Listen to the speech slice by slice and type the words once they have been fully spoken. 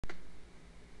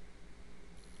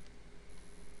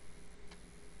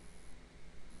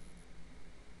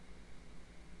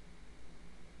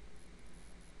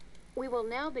We will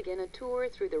now begin a tour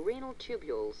through the renal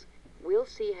tubules. We'll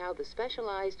see how the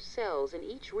specialized cells in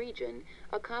each region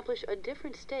accomplish a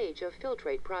different stage of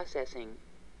filtrate processing.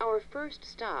 Our first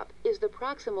stop is the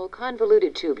proximal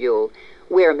convoluted tubule,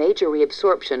 where major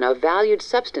reabsorption of valued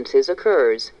substances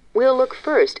occurs. We'll look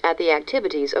first at the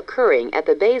activities occurring at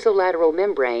the basolateral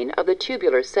membrane of the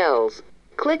tubular cells.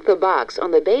 Click the box on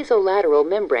the basolateral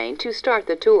membrane to start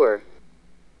the tour.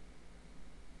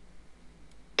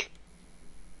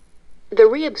 The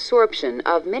reabsorption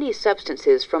of many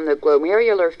substances from the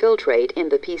glomerular filtrate in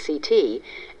the PCT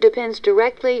depends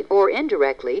directly or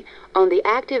indirectly on the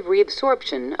active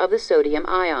reabsorption of the sodium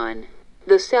ion.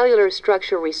 The cellular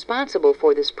structure responsible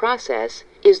for this process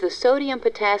is the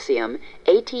sodium-potassium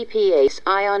ATPase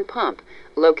ion pump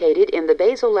located in the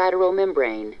basolateral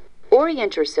membrane.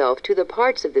 Orient yourself to the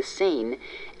parts of the scene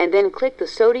and then click the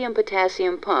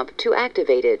sodium-potassium pump to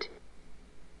activate it.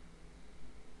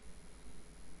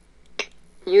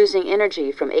 Using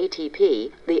energy from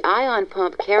ATP, the ion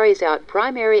pump carries out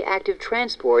primary active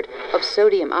transport of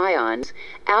sodium ions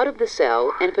out of the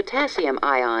cell and potassium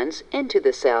ions into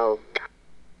the cell.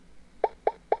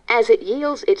 As it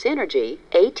yields its energy,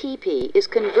 ATP is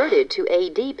converted to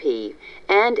ADP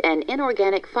and an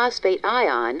inorganic phosphate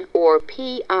ion, or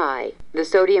PI. The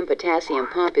sodium-potassium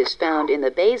pump is found in the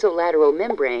basolateral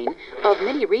membrane of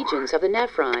many regions of the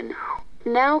nephron.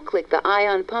 Now click the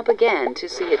ion pump again to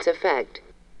see its effect.